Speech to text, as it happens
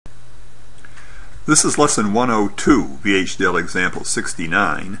This is lesson 102, VHDL example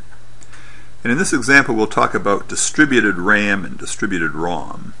 69, and in this example we'll talk about distributed RAM and distributed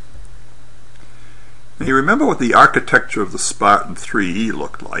ROM. Now you remember what the architecture of the Spartan 3E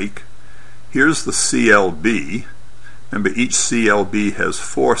looked like. Here's the CLB. Remember, each CLB has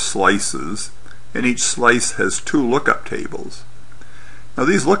 4 slices, and each slice has 2 lookup tables. Now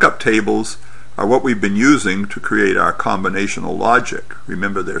these lookup tables are what we've been using to create our combinational logic.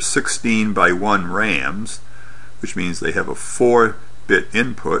 Remember, they're 16 by 1 RAMs, which means they have a 4-bit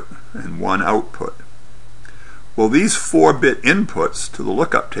input and 1 output. Well, these 4-bit inputs to the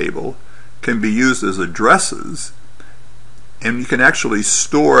lookup table can be used as addresses, and you can actually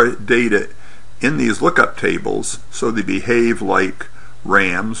store data in these lookup tables so they behave like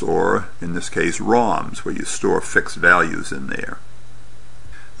RAMs, or in this case ROMs, where you store fixed values in there.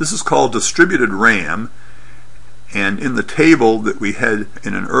 This is called distributed RAM, and in the table that we had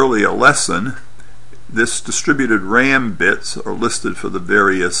in an earlier lesson, this distributed RAM bits are listed for the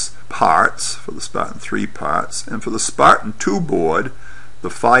various parts, for the Spartan 3 parts, and for the Spartan 2 board, the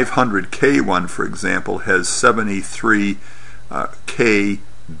 500K one, for example, has 73K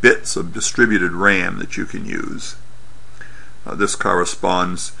bits of distributed RAM that you can use. This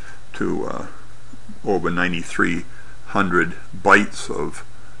corresponds to over 9,300 bytes of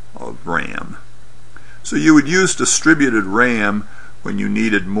RAM. So you would use distributed RAM when you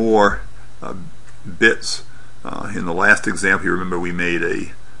needed more bits. In the last example, you remember we made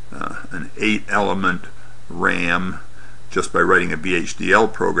an 8-element RAM just by writing a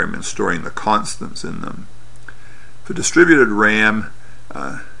VHDL program and storing the constants in them. For distributed RAM,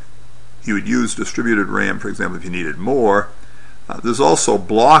 you would use distributed RAM, for example, if you needed more. There's also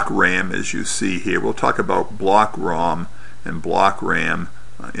block RAM, as you see here. We'll talk about block ROM and block RAM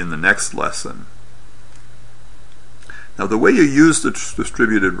in the next lesson. Now, the way you use the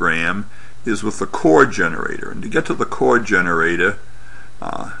distributed RAM is with the core generator. And to get to the core generator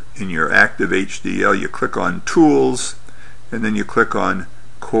in your active HDL, you click on Tools, and then you click on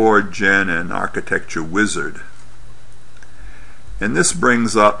Core Gen and Architecture Wizard. And this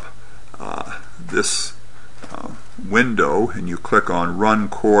brings up this window, and you click on Run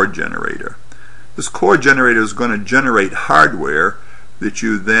Core Generator. This core generator is going to generate hardware that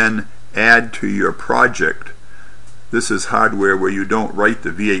you then add to your project. This is hardware where you don't write the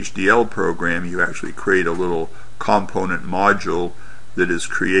VHDL program, you actually create a little component module that is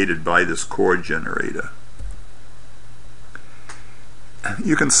created by this core generator.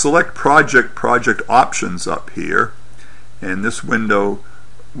 You can select project options up here, and this window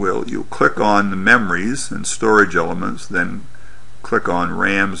you'll click on the memories and storage elements, then click on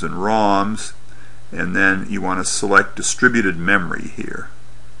RAMs and ROMs, and then you want to select distributed memory here.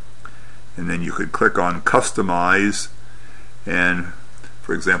 And then you could click on Customize, and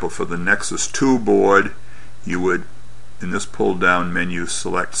for example, for the Nexus 2 board, you would, in this pull-down menu,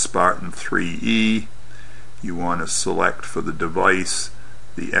 select Spartan 3E. You want to select for the device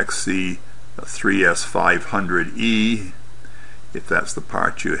the XC3S500E, if that's the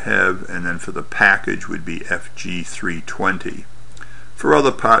part you have, and then for the package would be FG320. For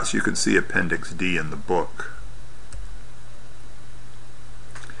other parts, you can see Appendix D in the book.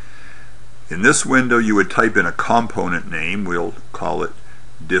 In this window, you would type in a component name. We'll call it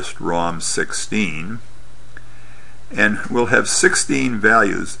distrom16, and we'll have 16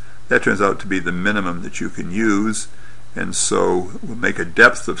 values. That turns out to be the minimum that you can use, and so we'll make a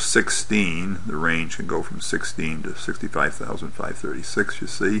depth of 16. The range can go from 16 to 65,536, you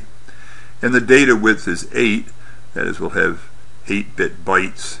see. And the data width is 8. That is, we'll have 8-bit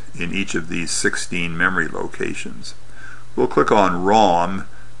bytes in each of these 16 memory locations. We'll click on ROM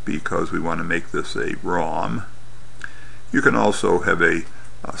because we want to make this a ROM. You can also have a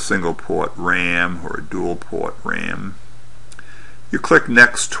single port RAM or a dual port RAM. You click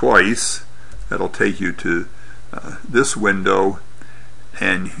Next twice. That'll take you to this window,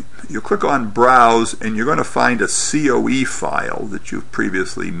 and you click on Browse, and you're going to find a CoE file that you've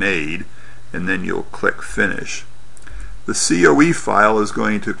previously made, and then you'll click Finish. The CoE file is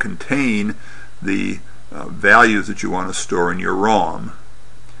going to contain the values that you want to store in your ROM.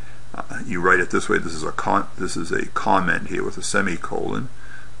 You write it this way. This is a comment here with a semicolon.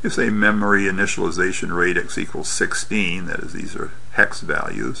 You say memory initialization rate x equals 16. That is, these are hex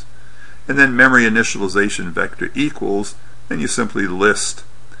values. And then memory initialization vector equals, and you simply list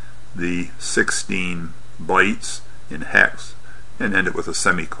the 16 bytes in hex and end it with a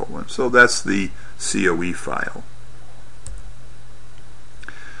semicolon. So that's the CoE file.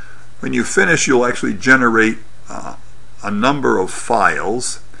 When you finish, you'll actually generate a number of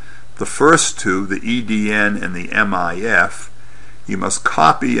files. The first two, the EDN and the MIF, you must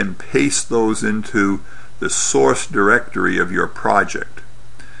copy and paste those into the source directory of your project.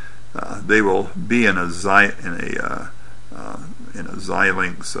 They will be in a Xilinx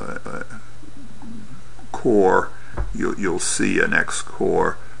core. You'll see an X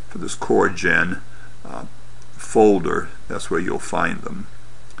core for this core gen folder. That's where you'll find them.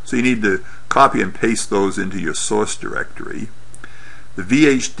 So you need to copy and paste those into your source directory. The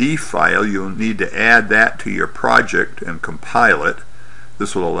VHD file, you'll need to add that to your project and compile it.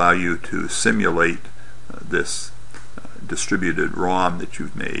 This will allow you to simulate this distributed ROM that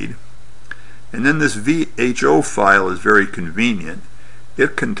you've made. And then this VHO file is very convenient.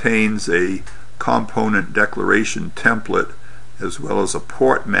 It contains a component declaration template as well as a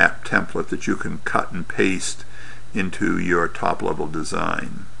port map template that you can cut and paste into your top-level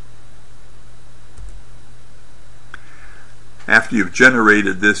design. After you've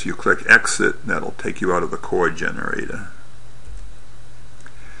generated this, you click Exit. That'll take you out of the core generator.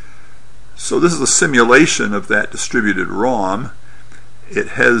 So this is a simulation of that distributed ROM. It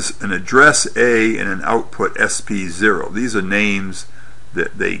has an address A and an output SP0. These are names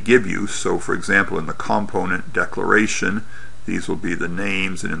that they give you. So for example, in the component declaration, these will be the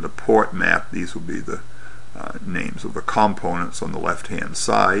names, and in the port map, these will be the names of the components on the left-hand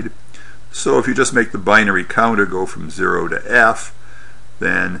side. So if you just make the binary counter go from 0 to F,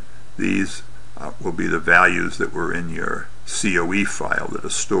 then these will be the values that were in your CoE file that are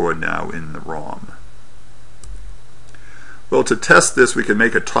stored now in the ROM. Well, to test this, we can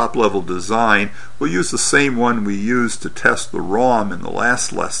make a top-level design. We'll use the same one we used to test the ROM in the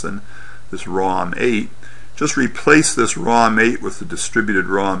last lesson, this ROM 8. Just replace this ROM 8 with the distributed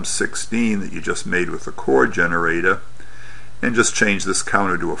ROM 16 that you just made with the core generator, and just change this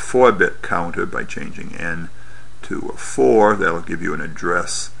counter to a 4-bit counter by changing N to a 4. That'll give you an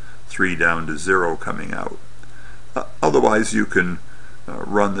address 3 down to 0 coming out. Otherwise, you can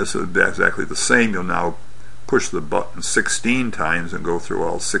run this exactly the same. You'll now push the button 16 times and go through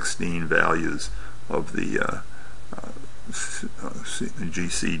all 16 values of the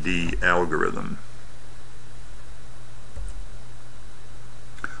GCD algorithm.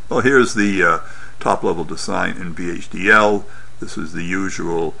 Well, here's the top-level design in VHDL. This is the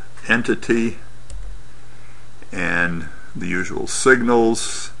usual entity and the usual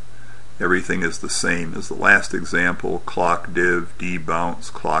signals. Everything is the same as the last example. Clock div,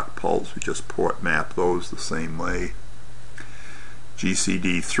 debounce, clock pulse. We just port map those the same way.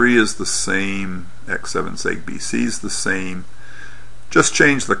 GCD3 is the same. X7 seg BC is the same. Just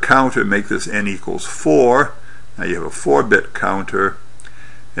change the counter, make this n equals 4. Now you have a 4-bit counter.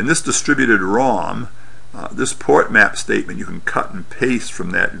 And this distributed ROM, this port map statement you can cut and paste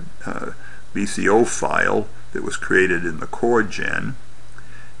from that VCO file that was created in the core gen.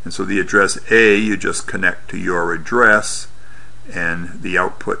 And so the address A, you just connect to your address, and the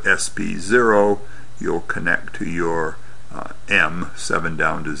output SP0, you'll connect to your M, 7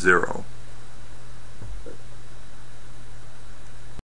 down to 0.